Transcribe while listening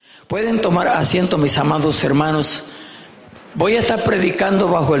Pueden tomar asiento, mis amados hermanos. Voy a estar predicando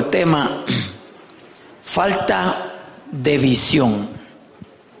bajo el tema falta de visión.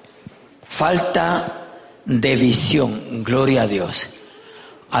 Falta de visión. Gloria a Dios.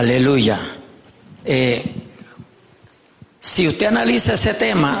 Aleluya. Si usted analiza ese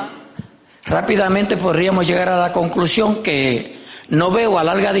tema, rápidamente podríamos llegar a la conclusión que no veo a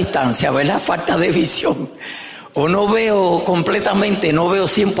larga distancia, ¿verdad? Falta de visión. O no veo completamente, no veo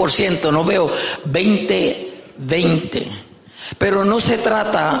 100%, no veo 20-20. Pero no se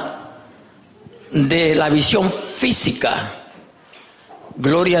trata de la visión física,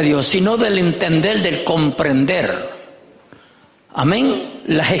 gloria a Dios, sino del entender, del comprender. Amén.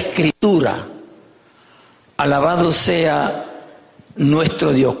 Las escrituras, alabado sea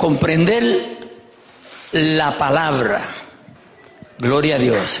nuestro Dios. Comprender la palabra, gloria a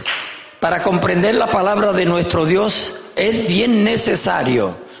Dios. Para comprender la palabra de nuestro Dios es bien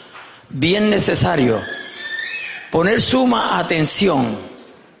necesario poner suma atención,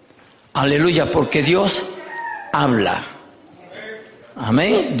 aleluya, porque Dios habla,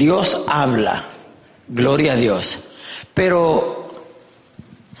 amén, Dios habla, gloria a Dios. Pero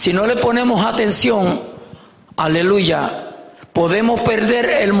si no le ponemos atención, aleluya, podemos perder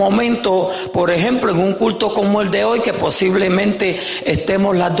el momento, por ejemplo, en un culto como el de hoy, que posiblemente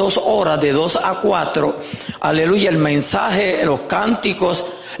estemos las 2 horas, de 2 a 4, aleluya, el mensaje, los cánticos,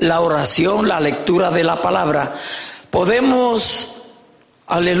 la oración, la lectura de la palabra. Podemos,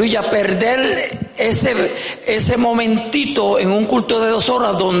 aleluya, perder ese momentito en un culto de 2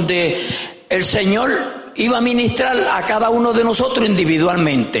 horas donde el Señor iba a ministrar a cada uno de nosotros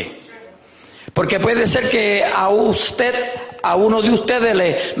individualmente. Porque puede ser que a uno de ustedes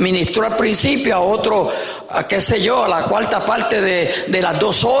le ministró al principio, a otro, qué sé yo, a la cuarta parte de las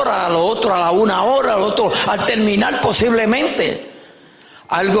 2 horas, a lo otro a la 1 hora, al otro al terminar posiblemente.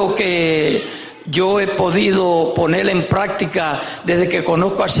 Algo que yo he podido poner en práctica desde que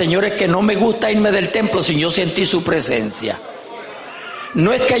conozco al Señor es que no me gusta irme del templo sin yo sentir su presencia.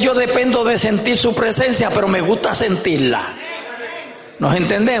 No es que yo dependo de sentir su presencia, pero me gusta sentirla. ¿Nos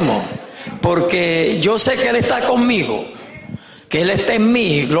entendemos? Porque yo sé que Él está conmigo, que Él está en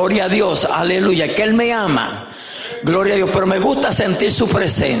mí, gloria a Dios, aleluya, que Él me ama, gloria a Dios, pero me gusta sentir su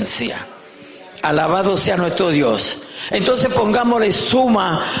presencia. Alabado sea nuestro Dios. Entonces pongámosle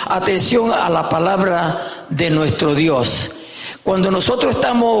suma atención a la palabra de nuestro Dios. Cuando nosotros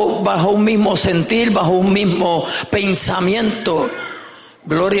estamos bajo un mismo sentir, bajo un mismo pensamiento,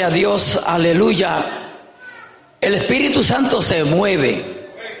 gloria a Dios, aleluya, el Espíritu Santo se mueve.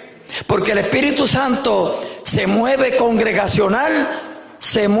 Porque el Espíritu Santo se mueve congregacional,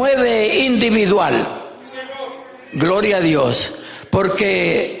 se mueve individual. Gloria a Dios.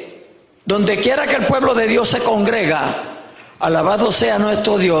 Porque donde quiera que el pueblo de Dios se congrega, alabado sea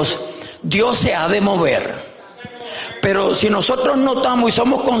nuestro Dios, Dios se ha de mover. Pero si nosotros notamos y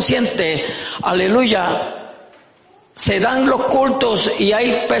somos conscientes, aleluya, se dan los cultos y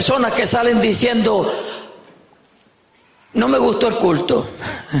hay personas que salen diciendo: no me gustó el culto,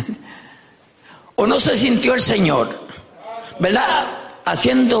 o no se sintió el Señor, ¿verdad?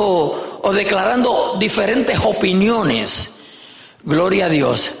 Haciendo o declarando diferentes opiniones, gloria a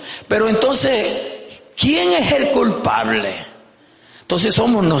Dios. Pero entonces, ¿quién es el culpable? Entonces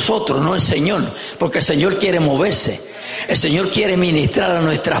somos nosotros, no el Señor, porque el Señor quiere moverse, el Señor quiere ministrar a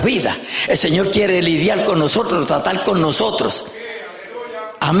nuestras vidas, el Señor quiere lidiar con nosotros, tratar con nosotros.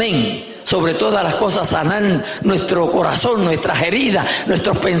 Amén. Sobre todas las cosas, sanar nuestro corazón, nuestras heridas,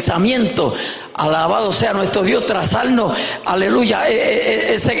 nuestros pensamientos. Alabado sea nuestro Dios, trazarnos, aleluya,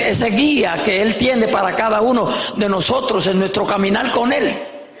 ese guía que Él tiene para cada uno de nosotros en nuestro caminar con Él.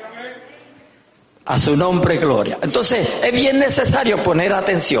 A su nombre, gloria. Entonces, es bien necesario poner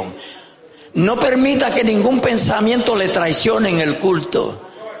atención. No permita que ningún pensamiento le traicione en el culto.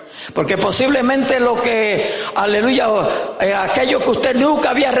 Porque posiblemente lo que, aleluya, aquello que usted nunca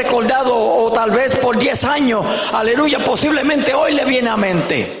había recordado, o tal vez por 10 años, aleluya, posiblemente hoy le viene a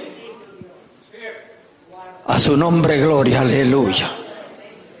mente. A su nombre, gloria, aleluya.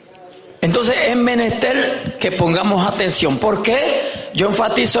 Entonces es menester que pongamos atención. ¿Por qué? Yo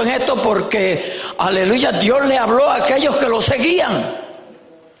enfatizo en esto porque, aleluya, Dios le habló a aquellos que lo seguían.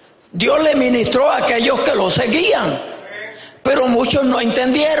 Dios le ministró a aquellos que lo seguían. Pero muchos no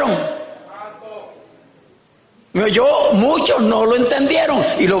entendieron. Muchos no lo entendieron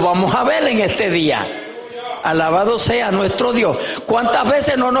y lo vamos a ver en este día. Alabado sea nuestro Dios. ¿Cuántas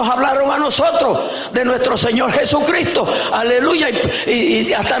veces no nos hablaron a nosotros de nuestro Señor Jesucristo? Aleluya.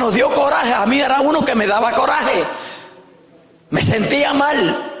 Y hasta nos dio coraje. A mí era uno que me daba coraje. Me sentía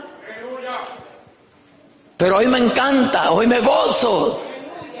mal. Pero hoy me encanta, hoy me gozo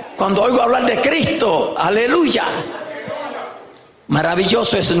cuando oigo hablar de Cristo. Aleluya.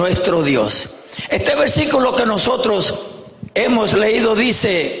 Maravilloso es nuestro Dios. Este versículo que nosotros hemos leído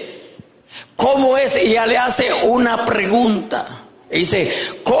dice, ¿cómo es? Y ya le hace una pregunta. Dice,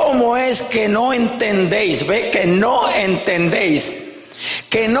 ¿cómo es que no entendéis? ¿Ve? Que no entendéis.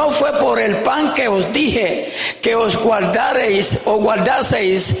 Que no fue por el pan que os dije que os guardaréis o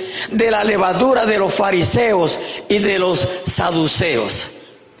guardaseis de la levadura de los fariseos y de los saduceos.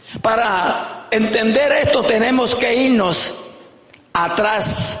 Para entender esto tenemos que irnos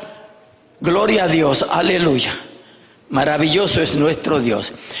atrás. Gloria a Dios, aleluya. Maravilloso es nuestro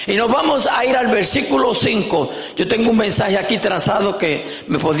Dios. Y nos vamos a ir al versículo 5. Yo tengo un mensaje aquí trazado que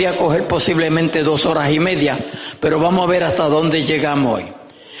me podía coger posiblemente 2 horas y media, pero vamos a ver hasta dónde llegamos hoy.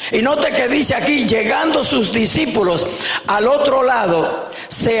 Y note que dice aquí, llegando sus discípulos al otro lado,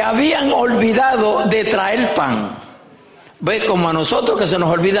 se habían olvidado de traer pan. Ve como a nosotros que se nos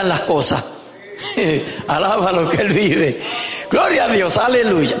olvidan las cosas. Alaba lo que Él vive. Gloria a Dios,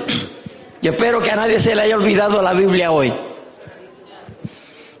 aleluya. Yo espero que a nadie se le haya olvidado la Biblia hoy.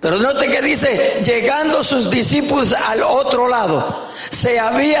 Pero note que dice, llegando sus discípulos al otro lado, se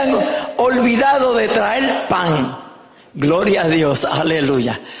habían olvidado de traer pan. Gloria a Dios,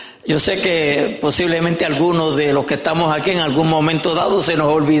 aleluya. Yo sé que posiblemente algunos de los que estamos aquí en algún momento dado se nos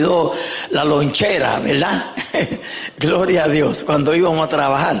olvidó la lonchera, ¿verdad? Gloria a Dios, cuando íbamos a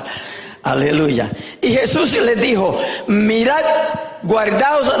trabajar. Aleluya. Y Jesús les dijo, mirad,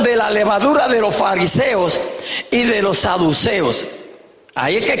 guardaos de la levadura de los fariseos y de los saduceos.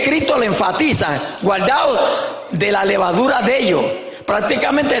 Ahí es que Cristo le enfatiza, guardaos de la levadura de ellos.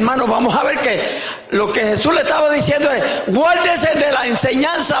 Prácticamente, hermanos, vamos a ver que lo que Jesús le estaba diciendo es, guárdese de la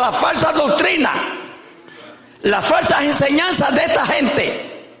enseñanza, la falsa doctrina, las falsas enseñanzas de esta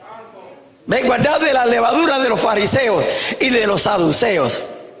gente. Ven, guardaos de la levadura de los fariseos y de los saduceos.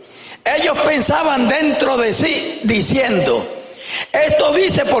 Ellos pensaban dentro de sí, diciendo, esto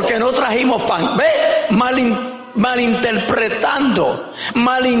dice porque no trajimos pan. Ve, malinterpretando,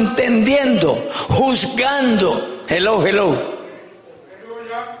 malentendiendo, juzgando. Hello.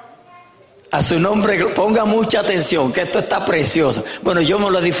 A su nombre, ponga mucha atención, que esto está precioso. Bueno, yo me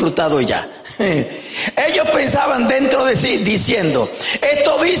lo he disfrutado ya. Ellos pensaban dentro de sí, diciendo,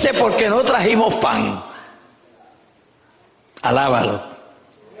 esto dice porque no trajimos pan. Alábalo.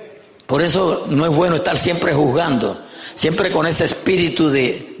 Por eso no es bueno estar siempre juzgando, siempre con ese espíritu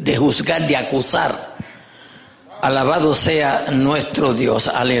de juzgar, de acusar. Alabado sea nuestro Dios,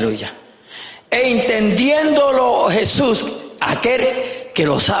 aleluya. E entendiéndolo Jesús, aquel que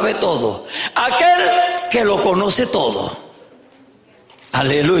lo sabe todo, aquel que lo conoce todo.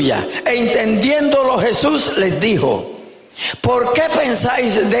 Aleluya. E entendiéndolo Jesús les dijo, ¿por qué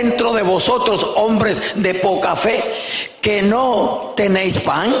pensáis dentro de vosotros, hombres de poca fe, que no tenéis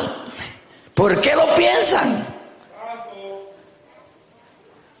pan? ¿Por qué lo piensan?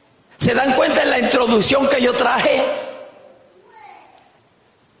 ¿Se dan cuenta en la introducción que yo traje?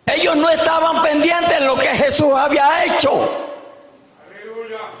 Ellos no estaban pendientes de lo que Jesús había hecho.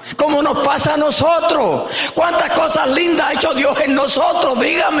 Como nos pasa a nosotros. ¿Cuántas cosas lindas ha hecho Dios en nosotros?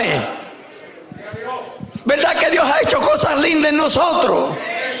 Dígame. ¿Verdad que Dios ha hecho cosas lindas en nosotros?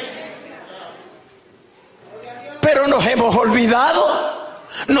 Pero nos hemos olvidado.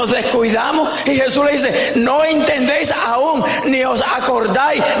 Nos descuidamos y Jesús le dice, no entendéis aún ni os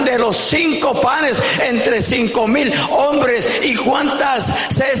acordáis de los 5 panes entre 5,000 hombres y cuántas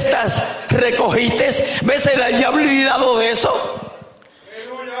cestas recogisteis. ¿Ves? Se le había olvidado de eso.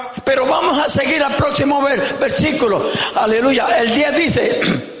 Pero vamos a seguir al próximo versículo. Aleluya. El 10 dice,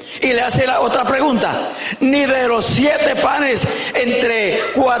 y le hace la otra pregunta, ni de los 7 panes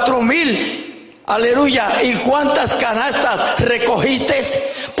entre 4,000. Aleluya. ¿Y cuántas canastas recogiste?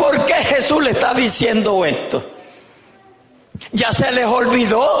 ¿Por qué Jesús le está diciendo esto? ¿Ya se les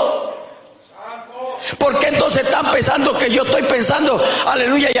olvidó? ¿Por qué entonces están pensando que yo estoy pensando,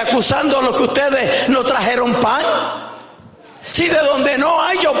 aleluya, y acusando a los que ustedes no trajeron pan? Si de donde no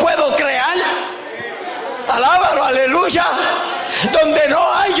hay yo puedo crear. Alábalo, aleluya. Donde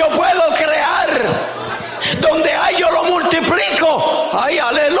no hay yo puedo crear. Donde hay yo lo multiplico. Ay,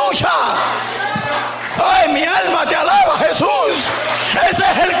 aleluya. Ay, mi alma te alaba, Jesús. Ese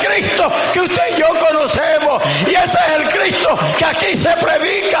es el Cristo que usted y yo conocemos. Y ese es el Cristo que aquí se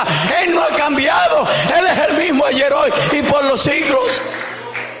predica. Él no ha cambiado. Él es el mismo ayer, hoy y por los siglos.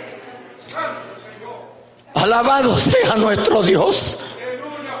 Alabado sea nuestro Dios.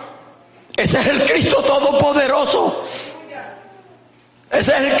 Ese es el Cristo todopoderoso.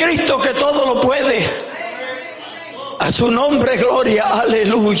 Ese es el Cristo que todo lo puede. A su nombre, gloria,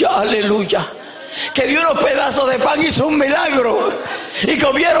 aleluya, aleluya. que dio unos pedazos de pan, hizo un milagro y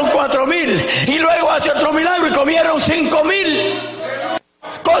comieron 4,000, y luego hace otro milagro y comieron 5,000.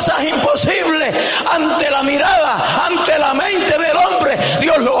 Cosas imposibles ante la mirada, ante la mente del hombre,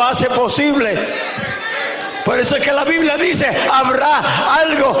 Dios lo hace posible. Por eso es que la Biblia dice, ¿habrá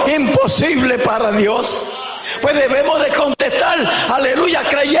algo imposible para Dios? Pues debemos de contestar, aleluya,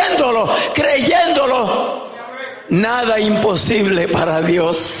 creyéndolo. Nada imposible para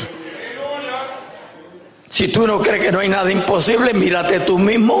Dios. Si tú no crees que no hay nada imposible, mírate tú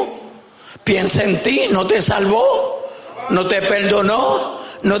mismo, piensa en ti. ¿No te salvó? ¿No te perdonó?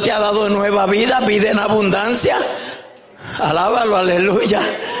 ¿No te ha dado nueva vida, vida en abundancia? Alábalo, aleluya.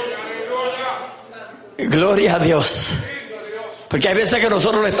 Gloria a Dios. Porque hay veces que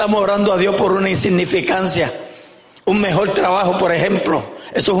nosotros le estamos orando a Dios por una insignificancia, un mejor trabajo, por ejemplo.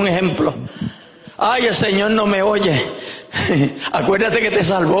 Eso es un ejemplo. Ay, el Señor no me oye. Acuérdate que te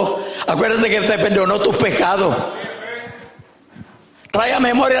salvó. Acuérdate que te perdonó tus pecados. Trae a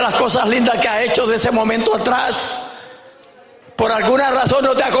memoria las cosas lindas que ha hecho de ese momento atrás. Por alguna razón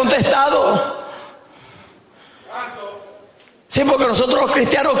no te ha contestado. Sí, porque nosotros los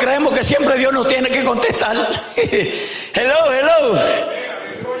cristianos creemos que siempre Dios nos tiene que contestar. Hello.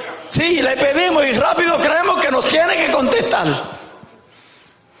 Sí, le pedimos y rápido creemos que nos tiene que contestar.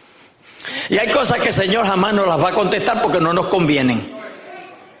 Y hay cosas que el Señor jamás nos las va a contestar porque no nos convienen.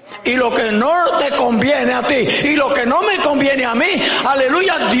 Y lo que no te conviene a ti y lo que no me conviene a mí,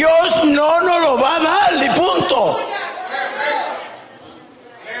 aleluya, Dios no nos lo va a dar, y punto.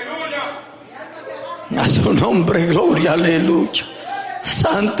 A su nombre, gloria, aleluya.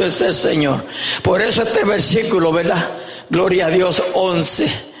 Santo es el Señor. Por eso este versículo, ¿verdad? Gloria a Dios,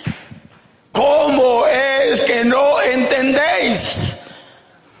 11. ¿Cómo es que no entendéis?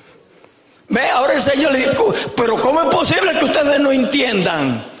 Ve, ahora el Señor le dice, pero ¿cómo es posible que ustedes no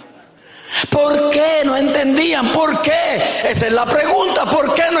entiendan? ¿Por qué no entendían? ¿Por qué? Esa es la pregunta,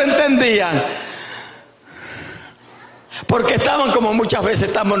 ¿por qué no entendían? Porque estaban como muchas veces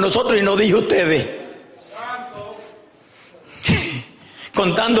estamos nosotros, y no dije ustedes,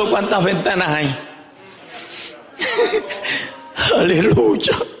 contando cuántas ventanas hay.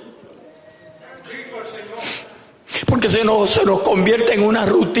 Aleluya. Porque se nos convierte en una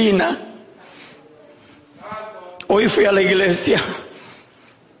rutina. Hoy fui a la iglesia.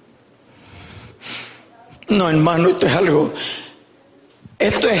 No, hermano, esto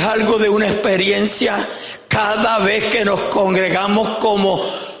es algo de una experiencia cada vez que nos congregamos como,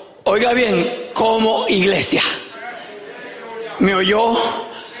 oiga bien, como iglesia. ¿Me oyó?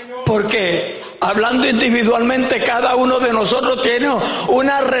 Porque hablando individualmente, cada uno de nosotros tiene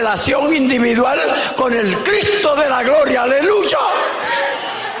una relación individual con el Cristo de la gloria, aleluya.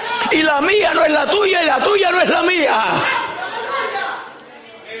 Y la mía no es la tuya y la tuya no es la mía.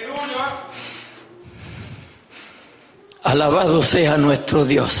 Alabado sea nuestro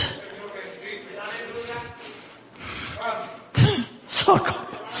Dios.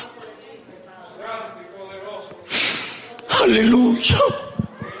 Aleluya.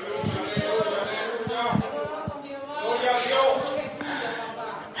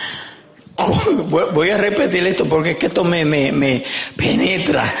 Voy a repetir esto porque es que esto me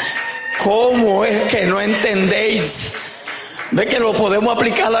penetra. ¿Cómo es que no entendéis? Ve que lo podemos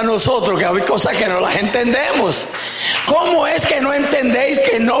aplicar a nosotros, que hay cosas que no las entendemos. ¿Cómo es que no entendéis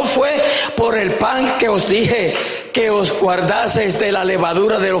que no fue por el pan que os dije que os guardaseis de la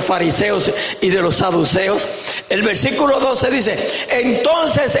levadura de los fariseos y de los saduceos? El versículo 12 dice,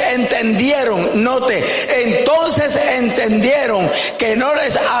 entonces entendieron, note, entonces entendieron que no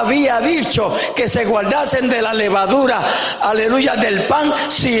les había dicho que se guardasen de la levadura, aleluya, del pan,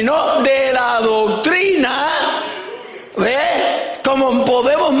 sino de la doctrina. ¿Ve? ¿Cómo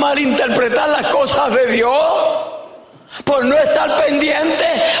podemos malinterpretar las cosas de Dios? Por no estar pendiente,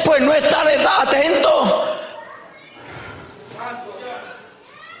 por no estar atento.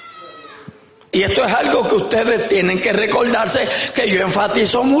 Y esto es algo que ustedes tienen que recordarse, que yo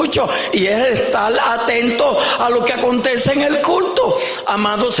enfatizo mucho, y es estar atento a lo que acontece en el culto.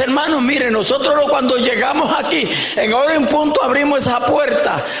 Amados hermanos, miren, nosotros cuando llegamos aquí, en hora en punto abrimos esa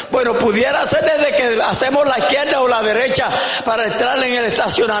puerta. Bueno, pudiera ser desde que hacemos la izquierda o la derecha para entrar en el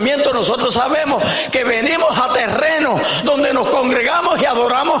estacionamiento. Nosotros sabemos que venimos a terreno donde nos congregamos y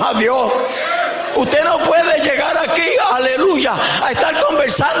adoramos a Dios. Usted no puede llegar aquí, aleluya, a estar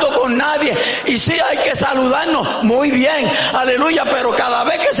conversando con nadie. Y sí, hay que saludarnos, muy bien, aleluya, pero cada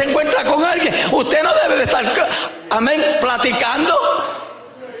vez que se encuentra con alguien, usted no debe de estar, amén, platicando.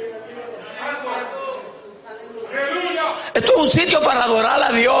 Esto es un sitio para adorar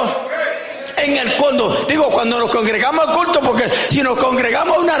a Dios. cuando nos congregamos al culto, porque si nos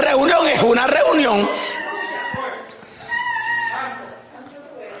congregamos a una reunión, es una reunión.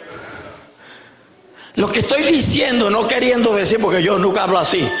 Lo que estoy diciendo, no queriendo decir, porque yo nunca hablo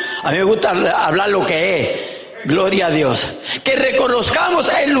así, a mí me gusta hablar lo que es, gloria a Dios, que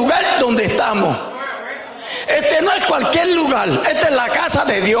reconozcamos el lugar donde estamos. Este no es cualquier lugar, esta es la casa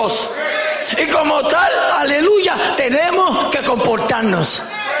de Dios, y como tal, aleluya, tenemos que comportarnos,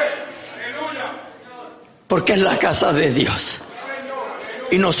 porque es la casa de Dios,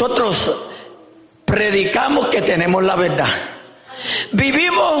 y nosotros predicamos que tenemos la verdad.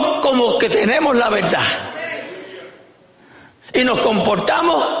 Vivimos como que tenemos la verdad y nos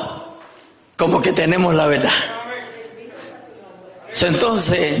comportamos como que tenemos la verdad.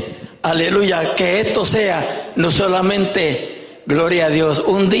 Entonces, aleluya, que esto sea no solamente, gloria a Dios,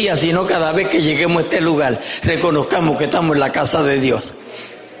 un día, sino cada vez que lleguemos a este lugar, reconozcamos que estamos en la casa de Dios.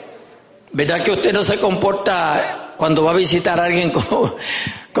 ¿Verdad que usted no se comporta cuando va a visitar a alguien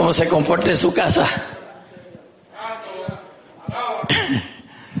como se comporta en su casa?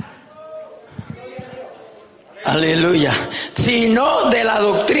 Aleluya. Sino de la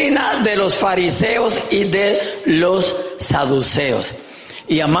doctrina de los fariseos y de los saduceos.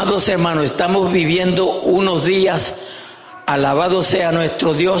 Y amados hermanos, estamos viviendo unos días, alabado sea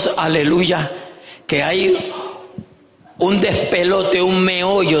nuestro Dios, aleluya, que hay un despelote, un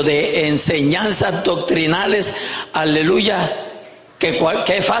meollo de enseñanzas doctrinales, aleluya, que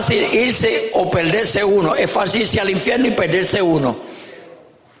es fácil irse o perderse uno, es fácil irse al infierno y perderse uno.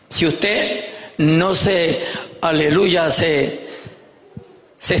 Si usted no aleluya, se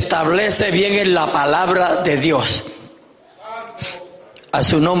establece bien en la palabra de Dios. A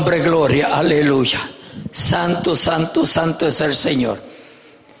su nombre gloria, aleluya. Santo, santo, santo es el Señor.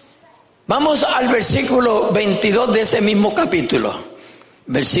 Vamos al versículo 22 de ese mismo capítulo.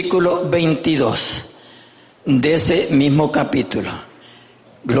 Versículo 22 de ese mismo capítulo.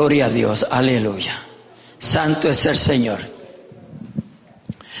 Gloria a Dios, aleluya. Santo es el Señor.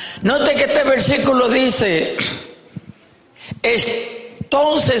 Note que este versículo dice: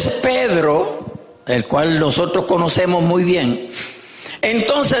 entonces Pedro, el cual nosotros conocemos muy bien,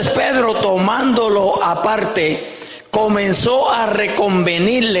 entonces Pedro, tomándolo aparte, comenzó a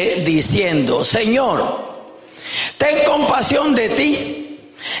reconvenirle diciendo: Señor, ten compasión de ti,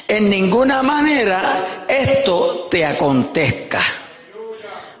 en ninguna manera esto te acontezca.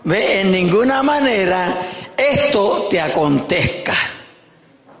 Ve, en ninguna manera esto te acontezca.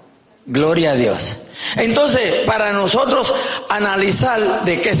 Gloria a Dios. Entonces, para nosotros analizar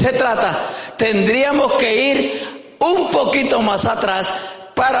de qué se trata, tendríamos que ir un poquito más atrás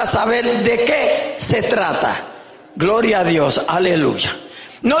para saber de qué se trata. Gloria a Dios, aleluya.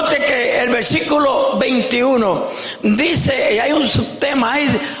 Note que el versículo 21 dice, y hay un subtema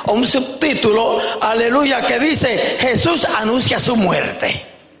ahí, o un subtítulo, aleluya, que dice: Jesús anuncia su muerte.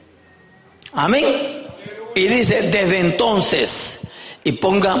 Amén. Y dice: desde entonces, y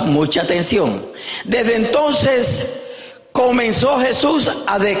ponga mucha atención, desde entonces comenzó Jesús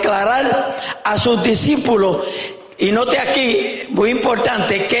a declarar a sus discípulos, y note aquí, muy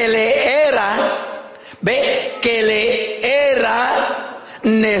importante, que le era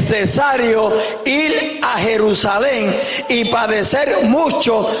necesario ir a Jerusalén y padecer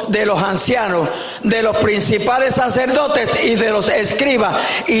mucho de los ancianos, de los principales sacerdotes y de los escribas,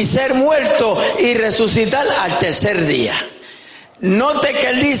 y ser muerto y resucitar al tercer día. Note que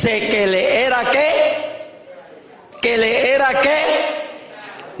él dice que le era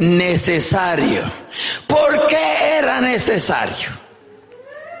necesario. ¿Por qué era necesario?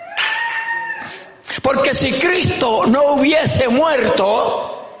 Porque si Cristo no hubiese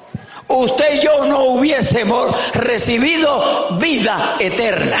muerto, usted y yo no hubiésemos recibido vida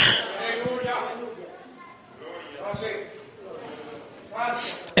eterna.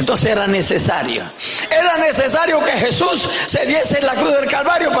 Entonces era necesario que Jesús se diese en la cruz del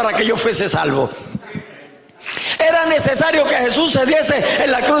Calvario para que yo fuese salvo. Era necesario que Jesús se diese en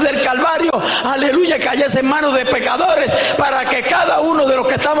la cruz del Calvario, aleluya, cayese en manos de pecadores, para que cada uno de los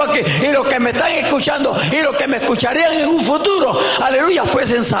que estamos aquí y los que me están escuchando y los que me escucharían en un futuro, aleluya,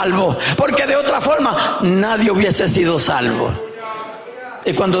 fuesen salvos, porque de otra forma nadie hubiese sido salvo.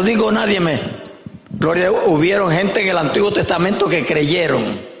 Y cuando digo nadie, gloria, hubieron gente en el Antiguo Testamento que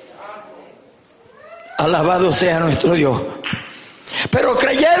creyeron. Alabado sea nuestro Dios. Pero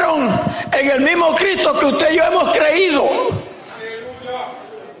creyeron en el mismo Cristo que usted y yo hemos creído,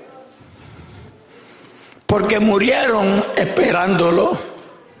 porque murieron esperándolo,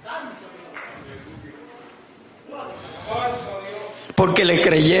 porque le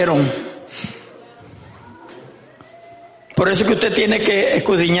creyeron, Por eso es que usted tiene que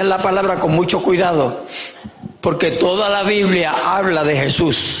escudriñar la palabra con mucho cuidado, porque toda la Biblia habla de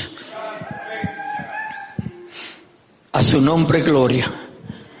Jesús. A su nombre gloria.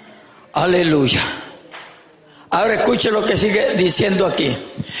 Aleluya. Ahora escuche lo que sigue diciendo aquí.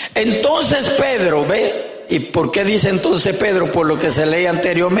 Entonces Pedro, ¿ve? ¿Y por qué dice entonces Pedro? Por lo que se leía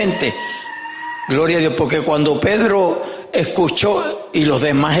anteriormente. Gloria a Dios, porque cuando Pedro escuchó, y los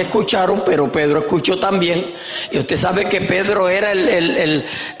demás escucharon, pero Pedro escuchó también, y usted sabe que Pedro era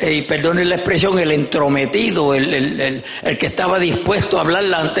perdone la expresión, el entrometido, el que estaba dispuesto a hablar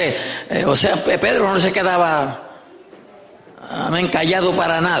antes. O sea, Pedro no se quedaba callado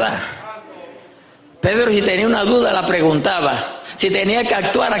para nada. Pedro, si tenía una duda, la preguntaba. Si tenía que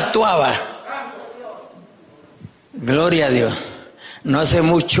actuar, actuaba. Gloria a Dios. No hace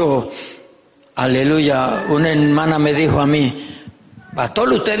mucho, aleluya, una hermana me dijo a mí: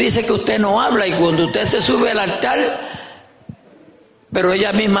 pastor, usted dice que usted no habla, y cuando usted se sube al altar, pero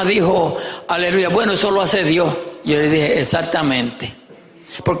ella misma dijo, aleluya, bueno, eso lo hace Dios. Yo le dije, exactamente.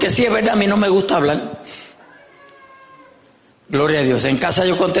 Porque sí, es verdad, a mí no me gusta hablar. Gloria a Dios. En casa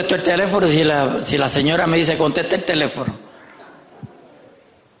yo contesto el teléfono si la señora me dice conteste el teléfono.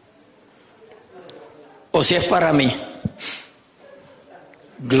 O si es para mí.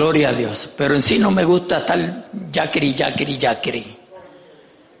 Gloria a Dios. Pero en sí no me gusta estar yaquiri.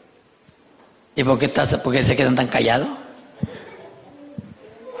 ¿Y por qué se quedan tan callados?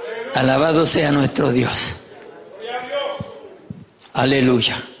 Alabado sea nuestro Dios.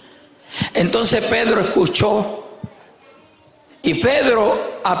 Aleluya. Entonces Pedro escuchó. Y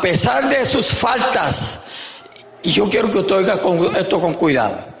Pedro, a pesar de sus faltas, y yo quiero que usted oiga esto con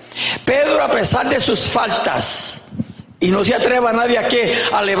cuidado. Pedro, a pesar de sus faltas, y no se atreva nadie aquí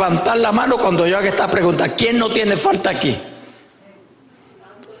a levantar la mano cuando yo haga esta pregunta: ¿quién no tiene falta aquí?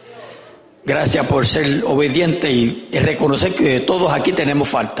 Gracias por ser obediente y reconocer que todos aquí tenemos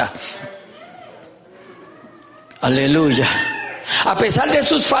falta. Aleluya. A pesar de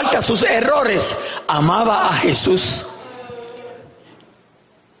sus faltas, sus errores, amaba a Jesús.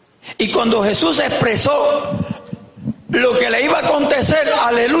 Y cuando Jesús expresó lo que le iba a acontecer,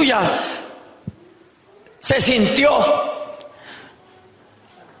 aleluya, se sintió.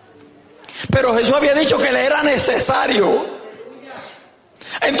 Pero Jesús había dicho que le era necesario.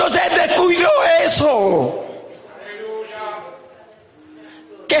 Entonces él descuidó eso.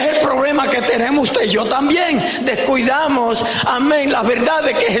 ¿Qué es el problema que tenemos usted y yo también? Descuidamos, amén, las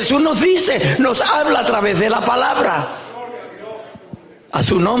verdades que Jesús nos dice, nos habla a través de la palabra. A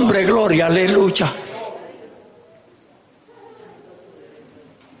su nombre, gloria, aleluya.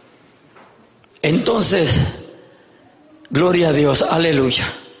 Entonces, gloria a Dios,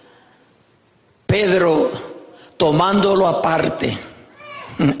 aleluya. Pedro, tomándolo aparte,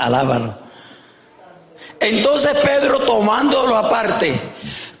 alábalo. Entonces Pedro, tomándolo aparte,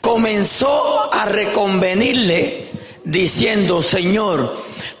 comenzó a reconvenirle, diciendo: Señor,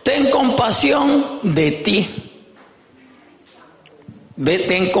 ten compasión de ti.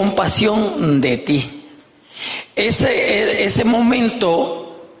 Ten compasión de ti. Ese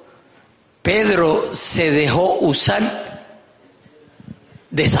momento, Pedro se dejó usar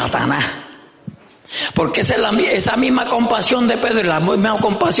de Satanás. Porque esa misma compasión de Pedro es la misma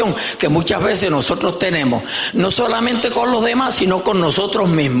compasión que muchas veces nosotros tenemos. No solamente con los demás, sino con nosotros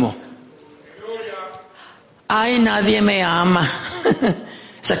mismos. Ay, nadie me ama.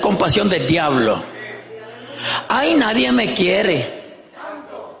 Esa es compasión del diablo. Ay, nadie me quiere.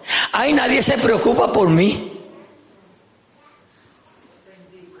 Ay, nadie se preocupa por mí.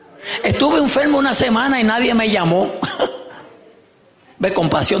 Estuve enfermo una semana y nadie me llamó. Ve,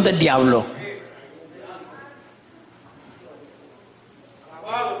 compasión del diablo.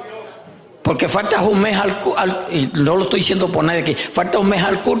 Porque faltas un mes y no lo estoy diciendo por nadie aquí, falta un mes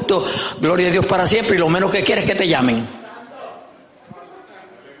al culto, gloria a Dios para siempre, y lo menos que quieres es que te llamen.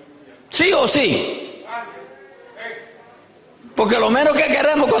 ¿Sí o sí? Porque lo menos que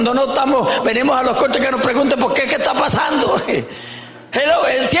queremos cuando no estamos, venimos a los cortes que nos pregunten por qué está pasando. Hello,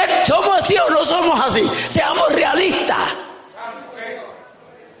 ¿es cierto? ¿Somos así o no somos así? Seamos realistas.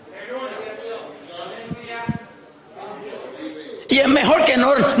 Y es mejor que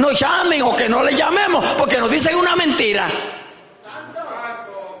no nos llamen o que no le llamemos, porque nos dicen una mentira.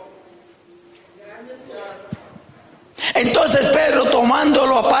 Entonces Pedro,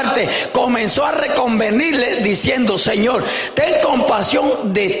 tomándolo aparte, comenzó a reconvenirle diciendo: Señor, ten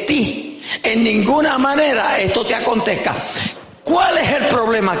compasión de ti. En ninguna manera esto te acontezca. ¿Cuál es el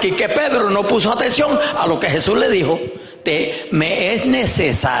problema aquí? Que Pedro no puso atención a lo que Jesús le dijo. Me es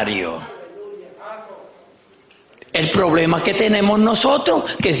necesario. El problema que tenemos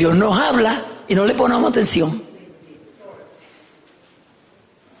nosotros, que Dios nos habla y no le ponemos atención.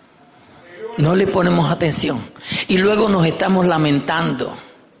 No le ponemos atención. Y luego nos estamos lamentando.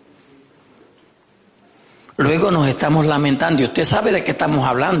 Y usted sabe de qué estamos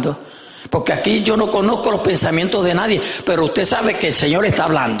hablando. Porque aquí yo no conozco los pensamientos de nadie, pero usted sabe que el Señor está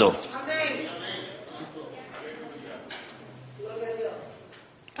hablando.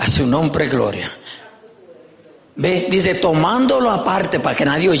 A su nombre, gloria. Ve, dice, tomándolo aparte para que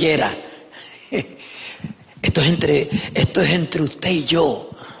nadie oyera. Esto es entre usted y yo.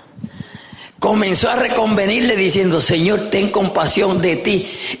 Comenzó a reconvenirle diciendo, Señor, ten compasión de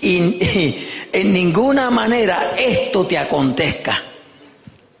ti y en ninguna manera esto te acontezca.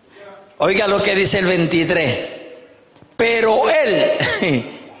 Oiga lo que dice el 23. Pero él,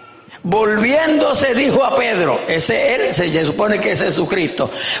 volviéndose, dijo a Pedro, ese él se supone que es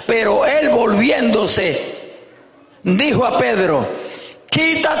Jesucristo, pero él volviéndose, dijo a Pedro,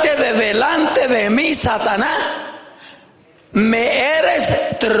 quítate de delante de mí, Satanás, me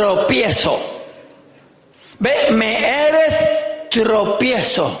eres tropiezo. Ve, me eres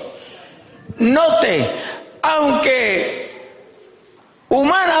tropiezo. Note, aunque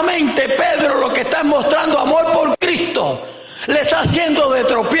humanamente Pedro lo que está mostrando amor por Cristo, le está haciendo de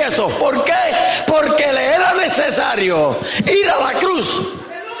tropiezo. ¿Por qué? Porque le era necesario ir a la cruz.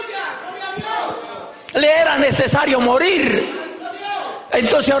 Le era necesario morir.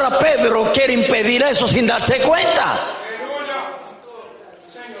 Entonces ahora Pedro quiere impedir eso sin darse cuenta.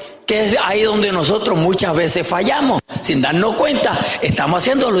 Que es ahí donde nosotros muchas veces fallamos. Sin darnos cuenta, estamos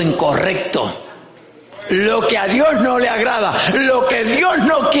haciendo lo incorrecto. Lo que a Dios no le agrada, lo que Dios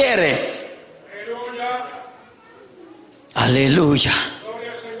no quiere. Aleluya.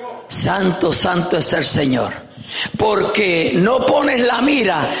 Santo, santo es el Señor. Porque no pones la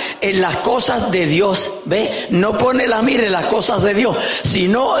mira en las cosas de Dios, ¿ve? No pones la mira en las cosas de Dios,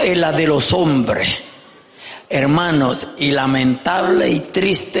 sino en las de los hombres. Hermanos, y lamentable y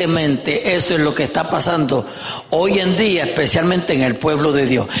tristemente eso es lo que está pasando hoy en día, especialmente en el pueblo de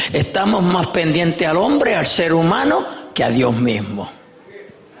Dios. Estamos más pendientes al hombre, al ser humano, que a Dios mismo.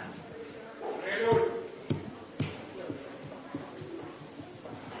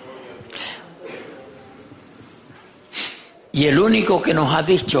 Y el único que nos ha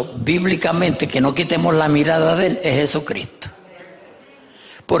dicho bíblicamente que no quitemos la mirada de Él es Jesucristo.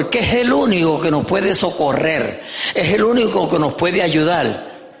 Porque es el único que nos puede socorrer, es el único que nos puede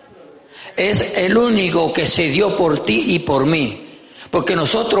ayudar, es el único que se dio por ti y por mí, porque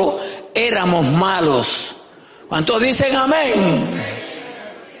nosotros éramos malos. ¿Cuántos dicen amén?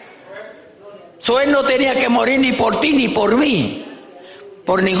 Él no tenía que morir ni por ti ni por mí,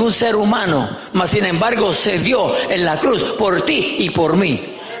 por ningún ser humano, mas sin embargo se dio en la cruz por ti y por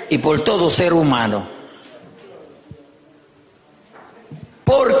mí y por todo ser humano.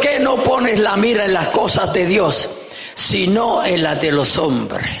 ¿Por qué no pones la mira en las cosas de Dios, sino en las de los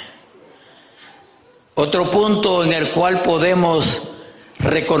hombres? Otro punto en el cual podemos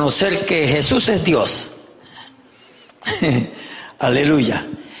reconocer que Jesús es Dios. Aleluya.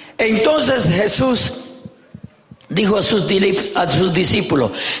 Entonces Jesús dijo a sus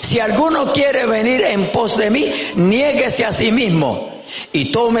discípulos, si alguno quiere venir en pos de mí, niéguese a sí mismo y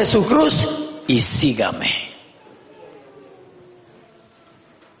tome su cruz y sígame.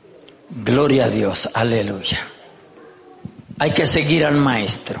 Gloria a Dios, aleluya. Hay que seguir al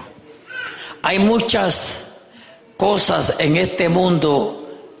Maestro. Hay muchas cosas en este mundo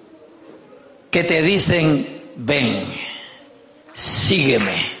que te dicen, ven,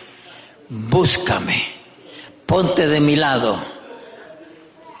 sígueme, búscame, ponte de mi lado.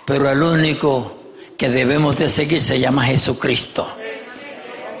 Pero el único que debemos de seguir se llama Jesucristo.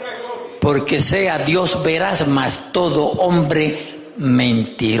 Porque sea Dios veraz, mas todo hombre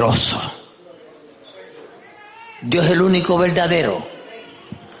mentiroso. Dios es el único verdadero.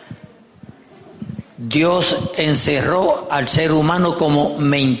 Dios encerró al ser humano como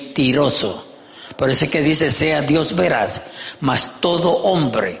mentiroso. Por eso es que dice, sea Dios veraz, mas todo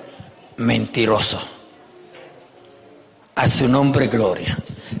hombre mentiroso. A su nombre gloria.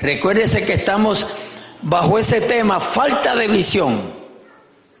 Recuérdese que estamos bajo ese tema, falta de visión,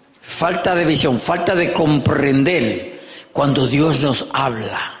 falta de comprender cuando Dios nos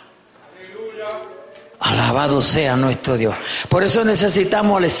habla. Alabado sea nuestro Dios. Por eso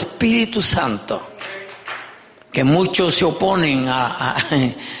necesitamos al Espíritu Santo, que muchos se oponen a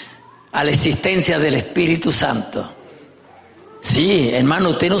la existencia del Espíritu Santo. Sí, hermano,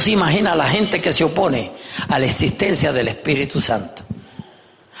 usted no se imagina a la gente que se opone a la existencia del Espíritu Santo.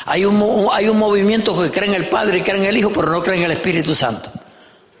 Hay un movimiento que cree en el Padre y cree en el Hijo, pero no cree en el Espíritu Santo.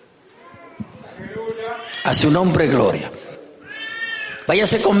 A su nombre, gloria.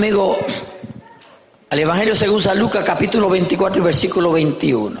 Váyase conmigo al Evangelio según San Lucas, capítulo 24 y versículo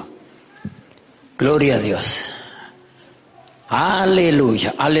 21. Gloria a Dios.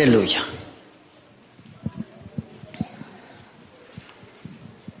 Aleluya, aleluya.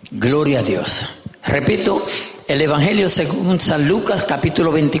 Gloria a Dios. Repito, el Evangelio según San Lucas,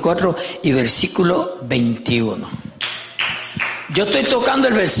 capítulo 24 y versículo 21. Yo estoy tocando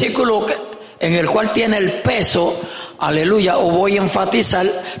el versículo en el cual tiene el peso, aleluya, o voy a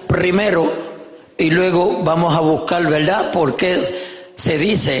enfatizar primero y luego vamos a buscar, ¿verdad?, por qué se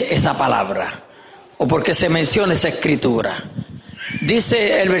dice esa palabra o por qué se menciona esa escritura.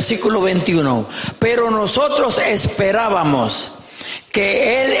 Dice el versículo 21, pero nosotros esperábamos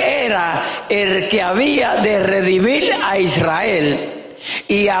que Él era el que había de redimir a Israel.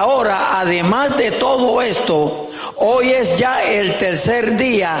 Y ahora, además de todo esto, hoy es ya el tercer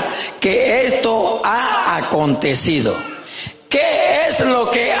día que esto ha acontecido. ¿Qué es lo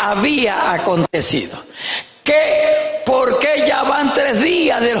que había acontecido? ¿Por qué ya van 3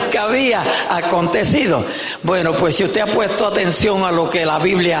 días de los que había acontecido? Bueno, pues si usted ha puesto atención a lo que la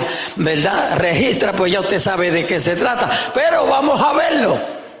Biblia, ¿verdad?, registra, pues ya usted sabe de qué se trata. Pero vamos a verlo.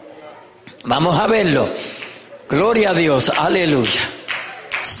 Vamos a verlo. Gloria a Dios. Aleluya.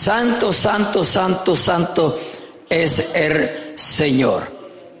 Santo, santo, santo, santo es el Señor.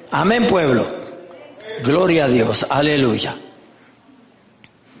 Amén, pueblo. Gloria a Dios. Aleluya.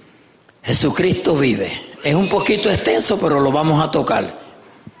 Jesucristo vive. Es un poquito extenso, pero lo vamos a tocar.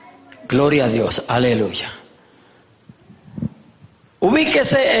 Gloria a Dios. Aleluya.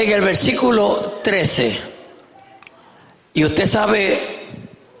 Ubíquese en el versículo 13. Y usted sabe,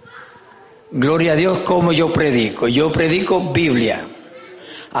 gloria a Dios, cómo yo predico. Yo predico Biblia.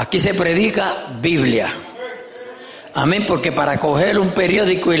 Aquí se predica Biblia. Amén, porque para coger un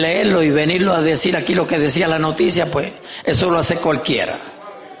periódico y leerlo y venirlo a decir aquí lo que decía la noticia, pues eso lo hace cualquiera.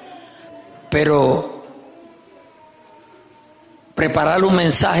 Pero preparar un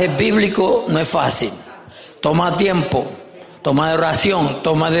mensaje bíblico no es fácil. Toma tiempo, toma oración,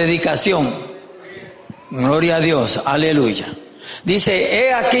 toma dedicación. Gloria a Dios, aleluya. Dice,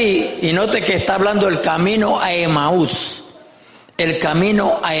 he aquí, y note que está hablando el camino a Emaús. El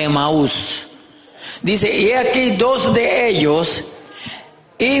camino a Emaús. Dice, y he aquí 2 de ellos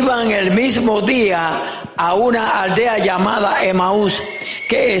iban el mismo día a una aldea llamada Emaús,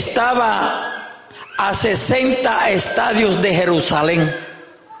 que estaba a 60 estadios de Jerusalén.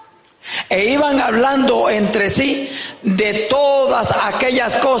 E iban hablando entre sí de todas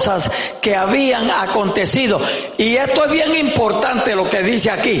aquellas cosas que habían acontecido. Y esto es bien importante lo que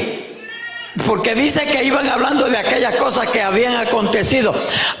dice aquí. Porque dice que iban hablando de aquellas cosas que habían acontecido.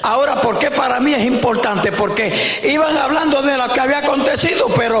 Ahora, ¿por qué para mí es importante? Porque iban hablando de lo que había acontecido,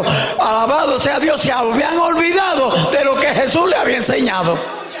 pero alabado sea Dios, se habían olvidado de lo que Jesús le había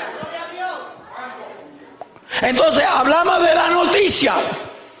enseñado. Entonces hablamos de la noticia,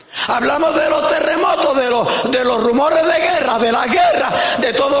 hablamos de los terremotos, de los rumores de guerra, de la guerra,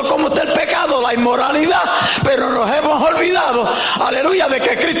 de todo cómo está el pecado, la inmoralidad, pero nos hemos olvidado, aleluya, de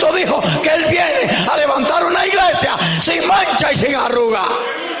que Cristo dijo que Él viene a levantar una iglesia sin mancha y sin arruga.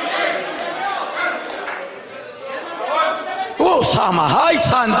 ¡Ay,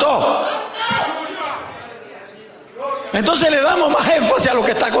 santo! Entonces le damos más énfasis a lo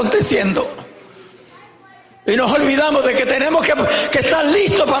que está aconteciendo. Y nos olvidamos de que tenemos que estar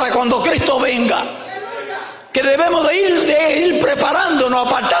listos para cuando Cristo venga. Que debemos de ir preparándonos,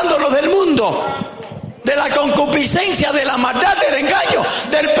 apartándonos del mundo, de la concupiscencia, de la maldad, del engaño,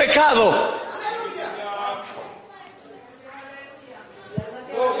 del pecado.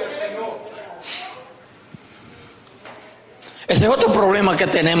 Ese es otro problema que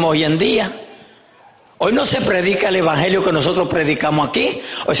tenemos hoy en día. Hoy no se predica el evangelio que nosotros predicamos aquí.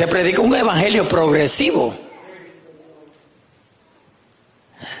 Hoy se predica un evangelio progresivo.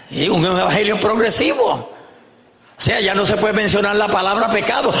 Y un evangelio progresivo. O sea, ya no se puede mencionar la palabra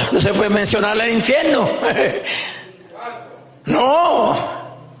pecado, no se puede mencionar el infierno. No.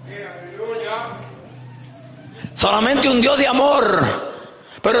 Solamente un Dios de amor.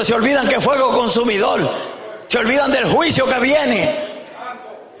 Pero se olvidan que es fuego consumidor. Se olvidan del juicio que viene.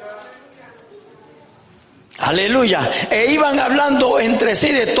 Aleluya. E iban hablando entre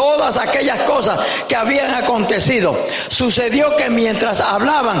sí de todas aquellas cosas que habían acontecido. Sucedió que mientras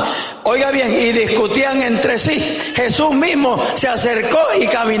hablaban, oiga bien, y discutían entre sí, Jesús mismo se acercó y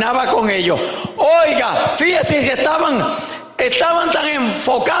caminaba con ellos. Oiga, fíjese si estaban tan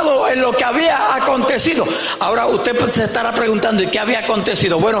enfocados en lo que había acontecido. Ahora usted se estará preguntando, ¿y qué había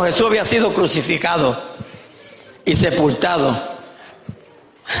acontecido? Bueno, Jesús había sido crucificado y sepultado.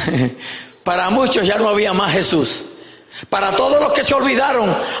 Para muchos ya no había más Jesús. Para todos los que se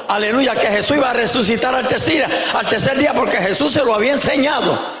olvidaron, aleluya, que Jesús iba a resucitar al tercer día, porque Jesús se lo había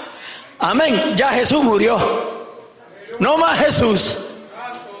enseñado. Amén. Ya Jesús murió. No más Jesús.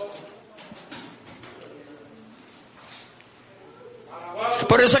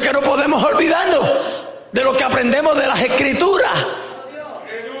 Por eso es que no podemos olvidarnos de lo que aprendemos de las Escrituras.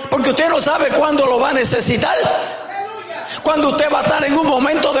 Porque usted no sabe cuándo lo va a necesitar. Cuando usted va a estar en un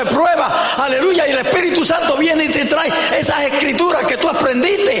momento de prueba, aleluya, y el Espíritu Santo viene y te trae esas escrituras que tú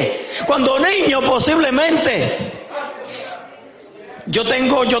aprendiste cuando niño posiblemente. Yo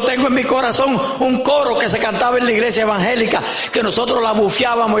tengo en mi corazón un coro que se cantaba en la iglesia evangélica, que nosotros la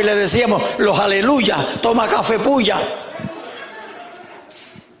bufiábamos y le decíamos, los aleluya, toma café puya.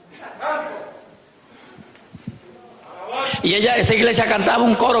 Y esa iglesia cantaba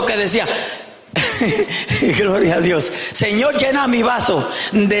un coro que decía, gloria a Dios, Señor, llena mi vaso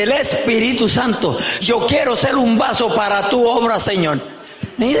del Espíritu Santo. Yo quiero ser un vaso para tu obra, Señor.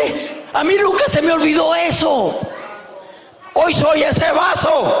 Mire, a mí nunca se me olvidó eso. Hoy soy ese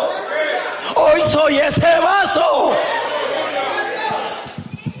vaso. Hoy soy ese vaso.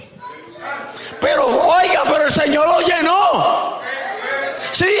 Pero oiga, pero el Señor lo llenó.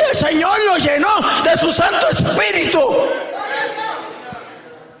 Sí, el Señor lo llenó de su Santo Espíritu.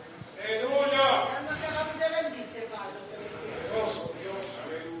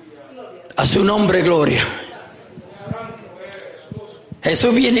 A su nombre, gloria.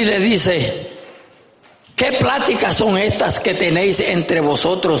 Jesús viene y le dice, ¿qué pláticas son estas que tenéis entre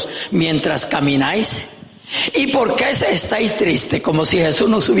vosotros mientras camináis? ¿Y por qué estáis tristes? Como si Jesús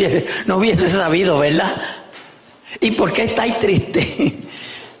no hubiese sabido, ¿verdad? ¿Y por qué estáis tristes?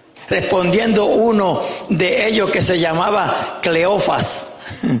 Respondiendo uno de ellos, que se llamaba Cleofas,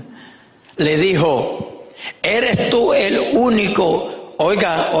 le dijo, ¿eres tú el único?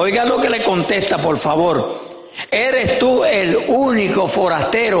 Oiga lo que le contesta, por favor. ¿Eres tú el único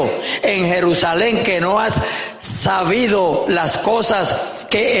forastero en Jerusalén que no has sabido las cosas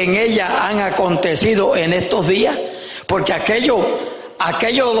que en ella han acontecido en estos días? Porque aquello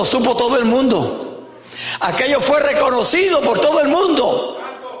lo supo todo el mundo. Aquello fue reconocido por todo el mundo.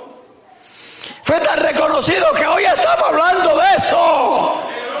 Fue tan reconocido que hoy estamos hablando de eso.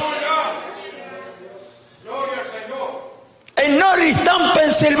 En Norristown,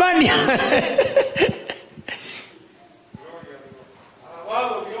 Pensilvania.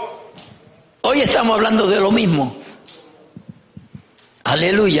 Hoy estamos hablando de lo mismo.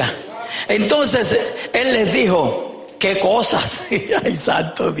 Aleluya. Entonces él les dijo, ¿qué cosas? Ay,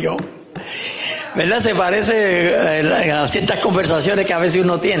 santo Dios. ¿Verdad? Se parece a ciertas conversaciones que a veces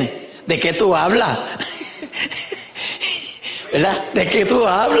uno tiene. ¿De qué tú hablas? ¿Verdad? ¿De qué tú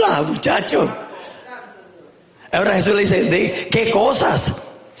hablas, muchacho? Ahora Jesús le dice, ¿de qué cosas?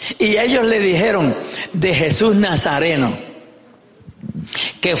 Y ellos le dijeron, de Jesús Nazareno,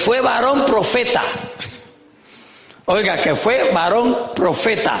 que fue varón profeta. Oiga, que fue varón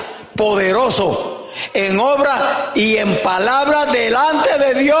profeta, poderoso, en obra y en palabra delante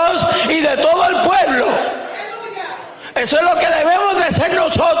de Dios y de todo el pueblo. Eso es lo que debemos de ser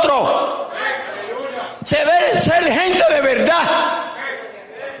nosotros. Ser gente de verdad.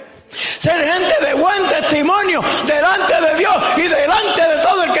 Ser gente de buen testimonio delante de Dios y delante de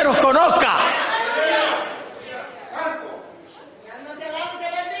todo el que nos conozca.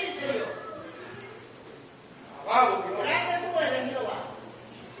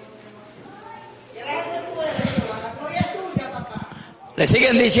 Le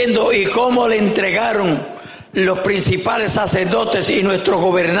siguen diciendo, ¿y cómo le entregaron los principales sacerdotes y nuestros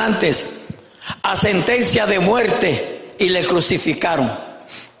gobernantes a sentencia de muerte y le crucificaron?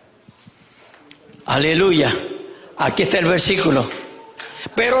 Aleluya. Aquí está el versículo.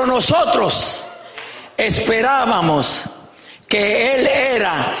 Pero nosotros esperábamos que Él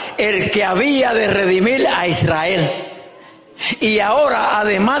era el que había de redimir a Israel. Y ahora,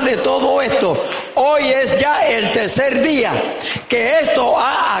 además de todo esto, hoy es ya el tercer día que esto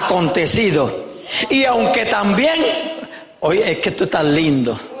ha acontecido. Y aunque también, oye, es que esto es tan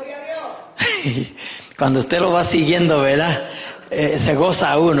lindo. Cuando usted lo va siguiendo, ¿verdad? Se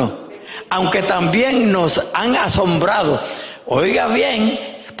goza uno. Aunque también nos han asombrado. Oiga bien,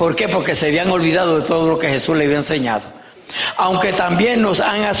 ¿por qué? Porque se habían olvidado de todo lo que Jesús le había enseñado. Aunque también nos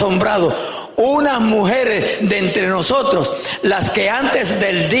han asombrado unas mujeres de entre nosotros, las que antes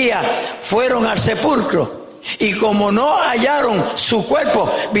del día fueron al sepulcro, y como no hallaron su cuerpo,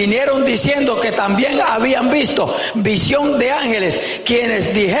 vinieron diciendo que también habían visto visión de ángeles,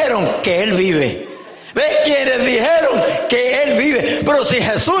 quienes dijeron que Él vive. ¿Ve? Quienes dijeron que Él vive. Pero si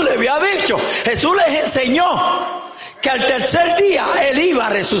Jesús le había dicho, Jesús les enseñó que al tercer día Él iba a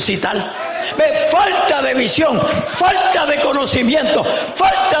resucitar. ¿Ve? Falta de visión, falta de conocimiento,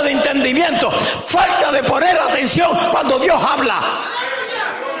 falta de entendimiento, falta de poner atención cuando Dios habla.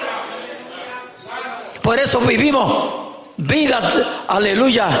 Por eso vivimos vidas,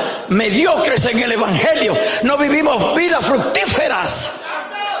 aleluya, mediocres en el Evangelio. No vivimos vidas fructíferas.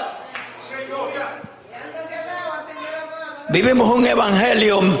 Vivimos un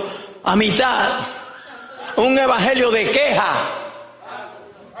evangelio a mitad, un evangelio de queja.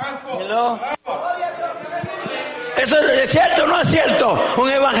 ¿Hello? ¿Eso es cierto o no es cierto? Un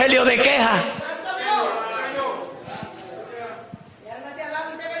evangelio de queja.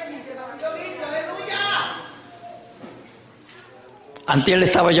 Antier le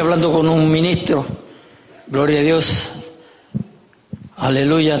estaba yo hablando con un ministro, gloria a Dios,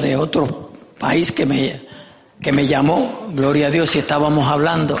 aleluya, de otro país que me llamó, gloria a Dios, y estábamos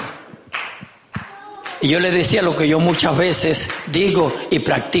hablando. Y yo le decía lo que yo muchas veces digo y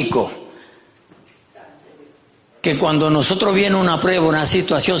practico, que cuando nosotros viene una prueba, una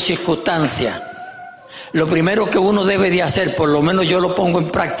situación, circunstancia, lo primero que uno debe de hacer, por lo menos yo lo pongo en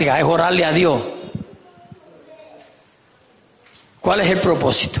práctica, es orarle a Dios. ¿Cuál es el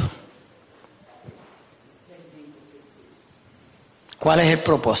propósito? ¿Cuál es el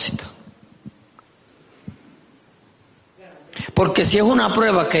propósito? Porque si es una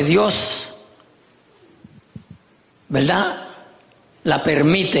prueba que Dios, ¿verdad?, la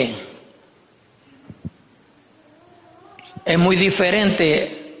permite, es muy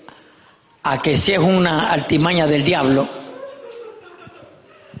diferente a que si es una artimaña del diablo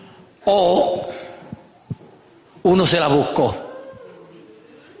o uno se la buscó.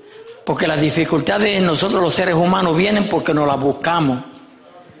 Porque las dificultades en nosotros los seres humanos vienen porque nos las buscamos.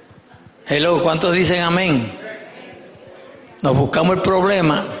 Hello, ¿cuántos dicen amén? Nos buscamos el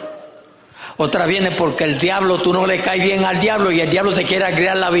problema. Otra viene porque el diablo, tú no le caes bien al diablo y el diablo te quiere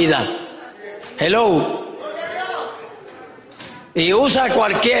agregar la vida. Hello. Y usa a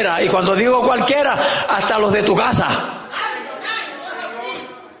cualquiera, y cuando digo cualquiera, hasta los de tu casa.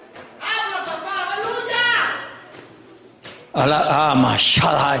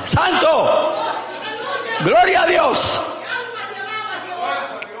 ¡Santo! ¡Gloria a Dios!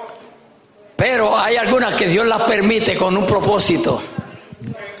 Pero hay algunas que Dios las permite con un propósito.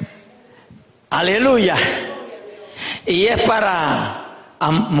 Aleluya. Y es para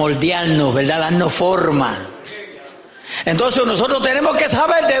moldearnos, ¿verdad? Darnos forma. Entonces nosotros tenemos que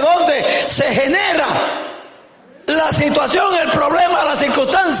saber de dónde se genera la situación, el problema, la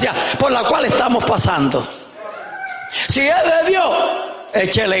circunstancia por la cual estamos pasando. Si es de Dios,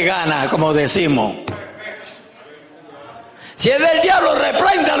 échele gana, como decimos. Si es del diablo,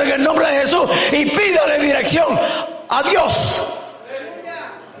 repréndalo en el nombre de Jesús y pídale dirección a Dios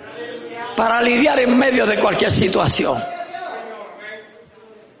para lidiar en medio de cualquier situación.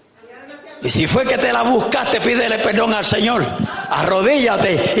 Y si fue que te la buscaste, pídele perdón al Señor.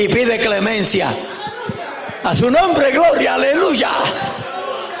 Arrodíllate y pide clemencia. A su nombre, gloria, aleluya.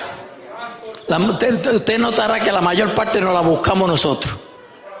 Usted notará que la mayor parte no la buscamos nosotros.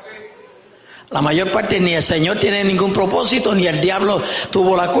 La mayor parte ni el Señor tiene ningún propósito, ni el diablo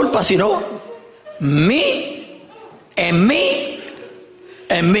tuvo la culpa, sino en mí.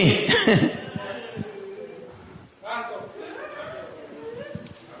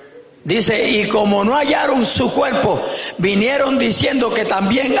 Dice, y como no hallaron su cuerpo, vinieron diciendo que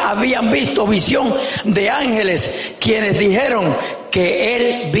también habían visto visión de ángeles, quienes dijeron que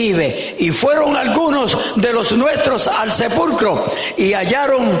él vive. Y fueron algunos de los nuestros al sepulcro y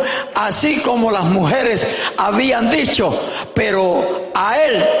hallaron así como las mujeres habían dicho, pero a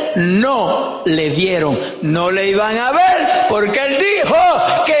él no le dieron, no le iban a ver, porque él dijo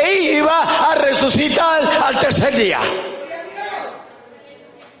que iba a resucitar al tercer día.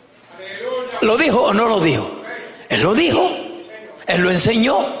 ¿Lo dijo o no lo dijo? Él lo dijo, él lo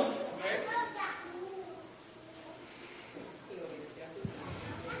enseñó.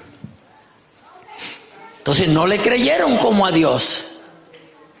 Entonces no le creyeron como a Dios.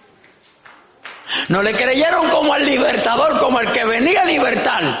 No le creyeron como al libertador, como el que venía a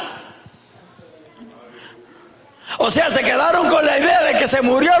libertar. O sea, se quedaron con la idea de que se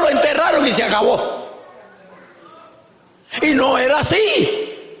murió, lo enterraron y se acabó. Y no era así.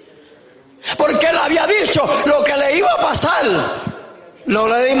 Porque él había dicho lo que le iba a pasar. ¿Lo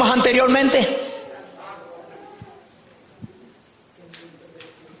leímos anteriormente?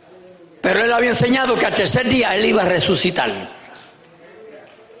 Pero él había enseñado que al tercer día él iba a resucitar.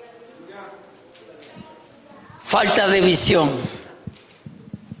 Falta de visión.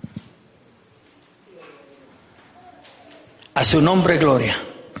 A su nombre, gloria.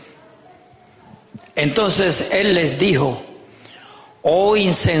 Entonces él les dijo: oh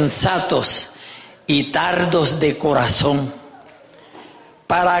insensatos y tardos de corazón,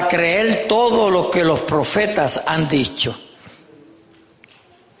 para creer todo lo que los profetas han dicho.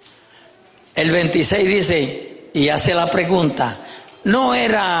 El 26 dice, y hace la pregunta, ¿no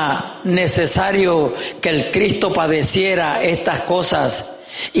era necesario que el Cristo padeciera estas cosas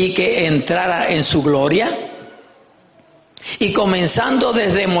y que entrara en su gloria? Y comenzando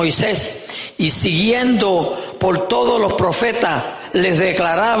desde Moisés y siguiendo por todos los profetas, les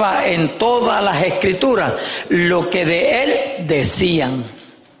declaraba en todas las escrituras lo que de él decían.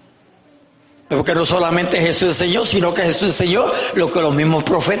 Porque no solamente Jesús enseñó, sino que Jesús enseñó lo que los mismos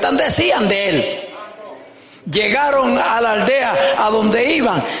profetas decían de él. Llegaron a la aldea a donde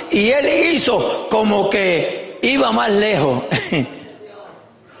iban y él hizo como que iba más lejos.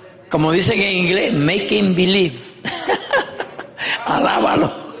 Como dicen en inglés, making believe.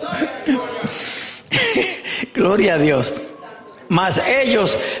 Alábalo. Gloria a Dios. Mas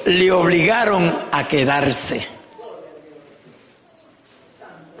ellos le obligaron a quedarse.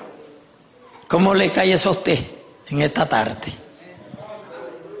 ¿Cómo le cae eso a usted en esta tarde?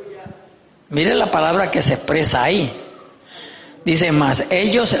 Mire la palabra que se expresa ahí. Dice, mas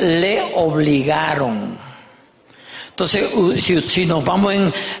ellos le obligaron. Entonces, si nos vamos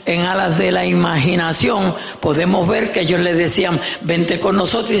en alas de la imaginación, podemos ver que ellos le decían, vente con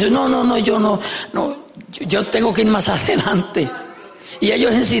nosotros. Y dicen, no, yo tengo que ir más adelante. Y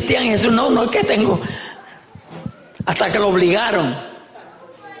ellos insistían en eso, no, es que tengo. Hasta que lo obligaron.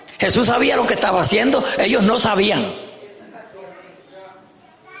 Jesús sabía lo que estaba haciendo, ellos no sabían.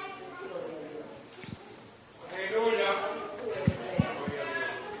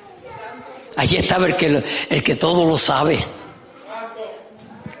 Allí estaba el que todo lo sabe,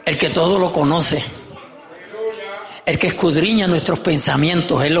 el que todo lo conoce, el que escudriña nuestros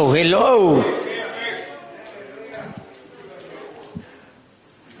pensamientos. Hello.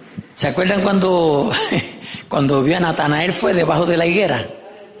 ¿Se acuerdan cuando vio a Natanael fue debajo de la higuera?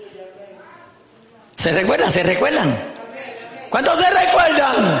 ¿Se recuerdan? ¿Cuántos se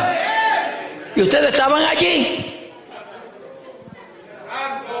recuerdan? ¿Y ustedes estaban allí?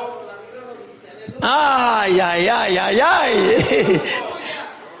 Ay.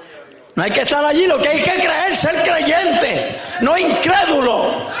 No hay que estar allí, lo que hay que creer, ser creyente, no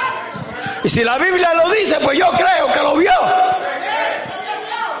incrédulo. Y si la Biblia lo dice, pues yo creo que lo vio.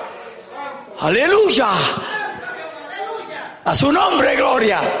 Aleluya. A su nombre,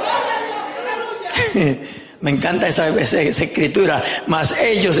 gloria. Me encanta esa escritura. Mas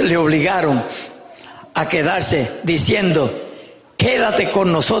ellos le obligaron a quedarse diciendo, quédate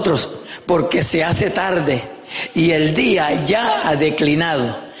con nosotros porque se hace tarde y el día ya ha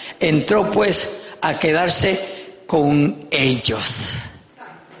declinado. Entró pues a quedarse con ellos.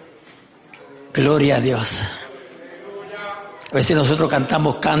 Gloria a Dios. A veces nosotros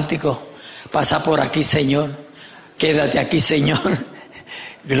cantamos cánticos, pasa por aquí Señor, quédate aquí Señor.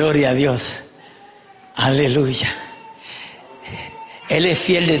 Gloria a Dios. Aleluya. Él es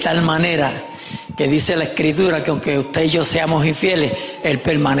fiel de tal manera que dice la Escritura que aunque usted y yo seamos infieles, Él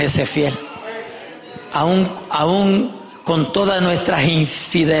permanece fiel. Aún con todas nuestras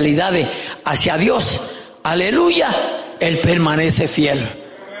infidelidades hacia Dios, aleluya, Él permanece fiel.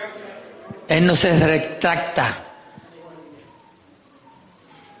 Él no se retracta.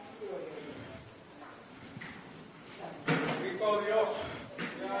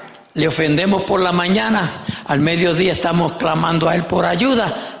 Le ofendemos por la mañana, al mediodía estamos clamando a Él por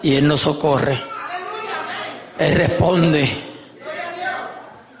ayuda y Él nos socorre. Él responde.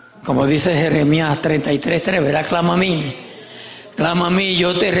 Como dice Jeremías 33:3, verá, clama a mí,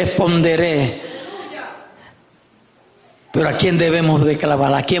 yo te responderé. Pero ¿a quién debemos de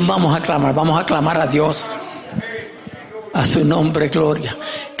clamar? ¿A quién vamos a clamar? Vamos a clamar a Dios. A su nombre, gloria.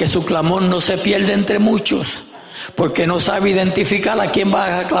 Que su clamor no se pierda entre muchos, porque no sabe identificar a quién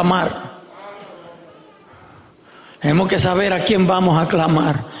va a clamar. Tenemos que saber a quién vamos a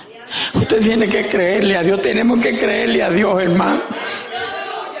clamar. Usted tiene que creerle a Dios, tenemos que creerle a Dios, hermano.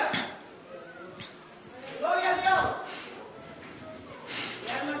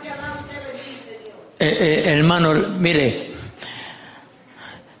 Hermano, mire,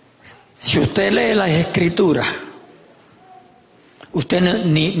 si usted lee las Escrituras, usted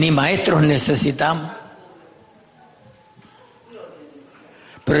ni maestros necesitamos.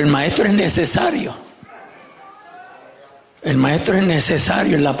 Pero el maestro es necesario. El maestro es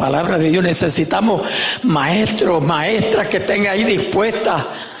necesario en la palabra de Dios. Necesitamos maestros, maestras que estén ahí dispuestas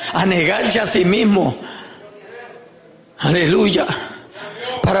a negarse a sí mismos. Aleluya.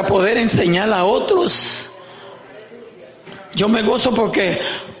 Para poder enseñar a otros. Yo me gozo porque,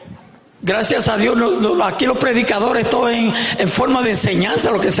 gracias a Dios, aquí los predicadores todos en forma de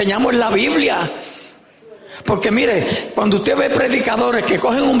enseñanza, lo que enseñamos es la Biblia. Porque mire, cuando usted ve predicadores que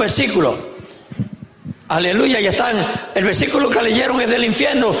cogen un versículo, Aleluya, y están, el versículo que leyeron es del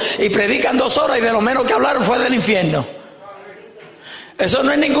infierno y predican 2 horas y de lo menos que hablaron fue del infierno. Eso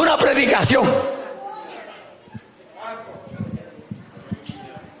no es ninguna predicación.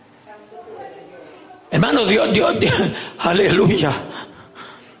 Hermano, Dios, aleluya.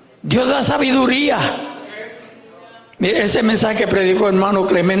 Dios da sabiduría. Mire ese mensaje que predicó hermano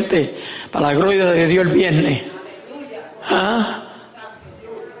Clemente para la gloria de Dios el viernes. ¿Ah?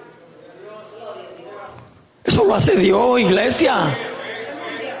 Eso lo hace Dios, iglesia.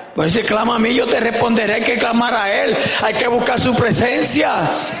 Por eso clama a mí, yo te responderé. Hay que clamar a Él, hay que buscar su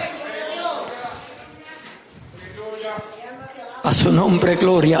presencia. A su nombre,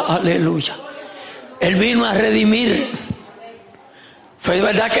 gloria, aleluya. Él vino a redimir. Fue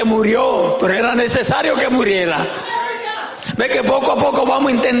verdad que murió, pero era necesario que muriera. Ve que poco a poco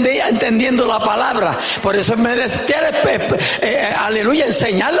vamos entendiendo la palabra. Por eso quiere, aleluya,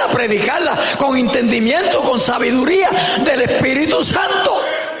 enseñarla, predicarla con entendimiento, con sabiduría del Espíritu Santo.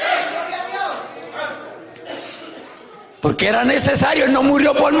 Porque era necesario, Él no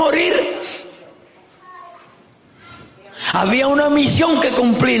murió por morir. Había una misión que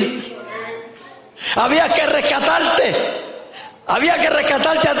cumplir. Había que rescatarte. Había que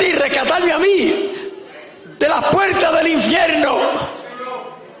rescatarte a ti, rescatarme a mí de las puertas del infierno.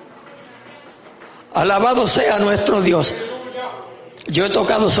 Alabado sea nuestro Dios. Yo he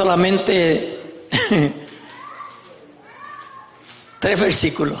tocado solamente 3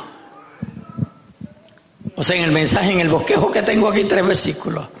 versículos. O sea, en el mensaje, en el bosquejo que tengo aquí, 3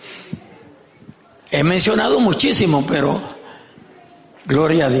 versículos. He mencionado muchísimo, pero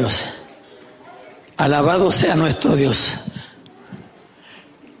gloria a Dios. Alabado sea nuestro Dios.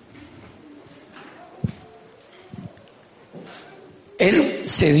 Él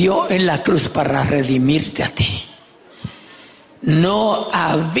se dio en la cruz para redimirte a ti. No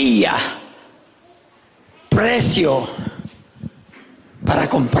había precio para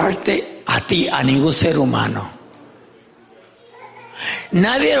comprarte a ti, a ningún ser humano.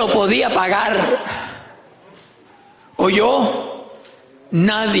 Nadie lo podía pagar. ¿O yo?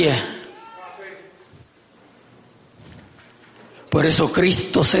 Nadie. Por eso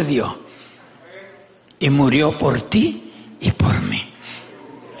Cristo se dio y murió por ti y por mí.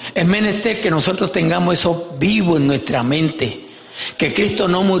 Es menester que nosotros tengamos eso vivo en nuestra mente, que Cristo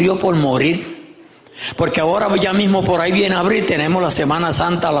no murió por morir, porque ahora ya mismo por ahí viene abril, tenemos la Semana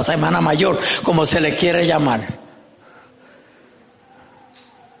Santa, la Semana Mayor, como se le quiere llamar,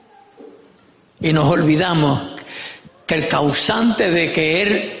 y nos olvidamos que el causante de que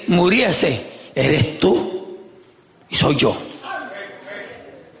Él muriese eres tú y soy yo.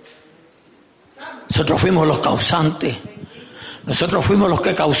 Nosotros fuimos los causantes. Nosotros fuimos los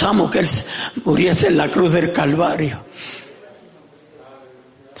que causamos que Él muriese en la cruz del Calvario.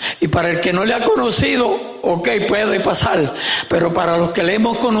 Y para el que no le ha conocido, ok, puede pasar. Pero para los que le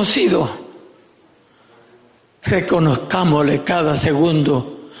hemos conocido, reconozcámosle cada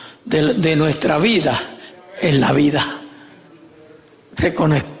segundo de nuestra vida en la vida.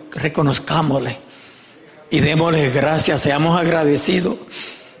 Reconozcámosle y démosle gracias, seamos agradecidos.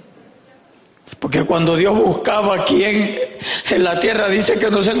 Porque cuando Dios buscaba a quien en la tierra, dice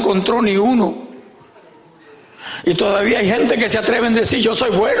que no se encontró ni uno. Y todavía hay gente que se atreve a decir, yo soy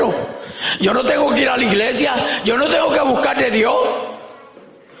bueno, yo no tengo que ir a la iglesia, yo no tengo que buscar de Dios.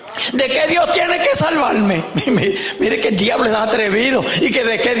 ¿De qué Dios tiene que salvarme? Mire que el diablo es atrevido y que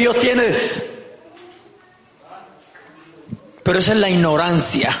de qué Dios tiene. Pero esa es la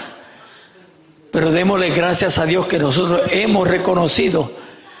ignorancia. Pero démosle gracias a Dios que nosotros hemos reconocido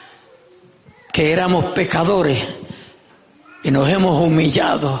que éramos pecadores y nos hemos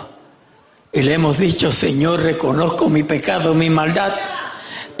humillado y le hemos dicho, Señor, reconozco mi pecado, mi maldad,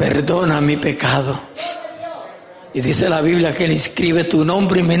 perdona mi pecado. Y dice la Biblia que Él inscribe tu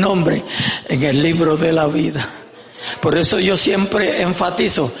nombre y mi nombre en el libro de la vida. Por eso yo siempre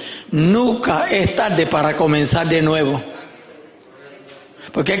enfatizo, nunca es tarde para comenzar de nuevo.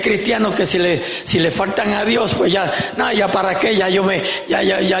 Porque hay cristianos que si le faltan a Dios, pues ya para qué, ya yo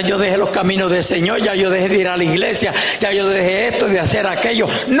dejé los caminos del Señor, ya yo dejé de ir a la iglesia, ya yo dejé esto de hacer aquello.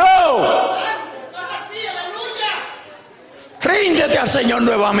 ¡No! Ríndete al Señor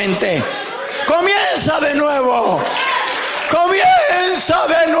nuevamente. Comienza de nuevo. Comienza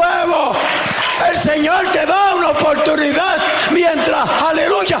de nuevo. El Señor te da una oportunidad mientras,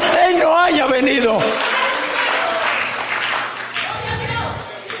 aleluya, Él no haya venido.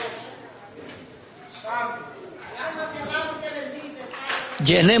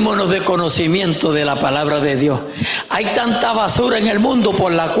 Llenémonos de conocimiento de la palabra de Dios. Hay tanta basura en el mundo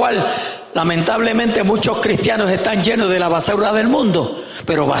por la cual lamentablemente muchos cristianos están llenos de la basura del mundo,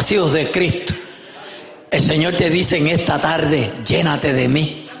 pero vacíos de Cristo. El Señor te dice en esta tarde, llénate de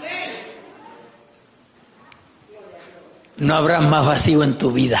mí. No habrá más vacío en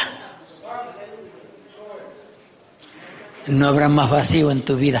tu vida. No habrá más vacío en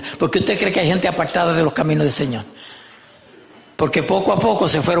tu vida. ¿Por qué usted cree que hay gente apartada de los caminos del Señor? Porque poco a poco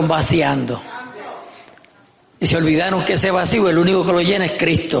se fueron vaciando. Y se olvidaron que ese vacío, el único que lo llena es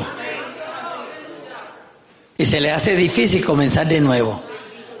Cristo. Y se le hace difícil comenzar de nuevo.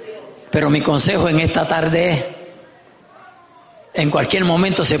 Pero mi consejo en esta tarde es, en cualquier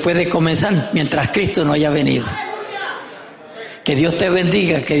momento se puede comenzar mientras Cristo no haya venido. Que Dios te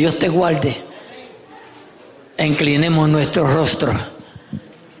bendiga, que Dios te guarde. Inclinemos nuestro rostro.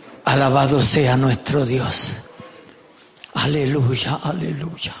 Alabado sea nuestro Dios. Aleluya,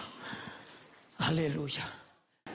 aleluya, aleluya.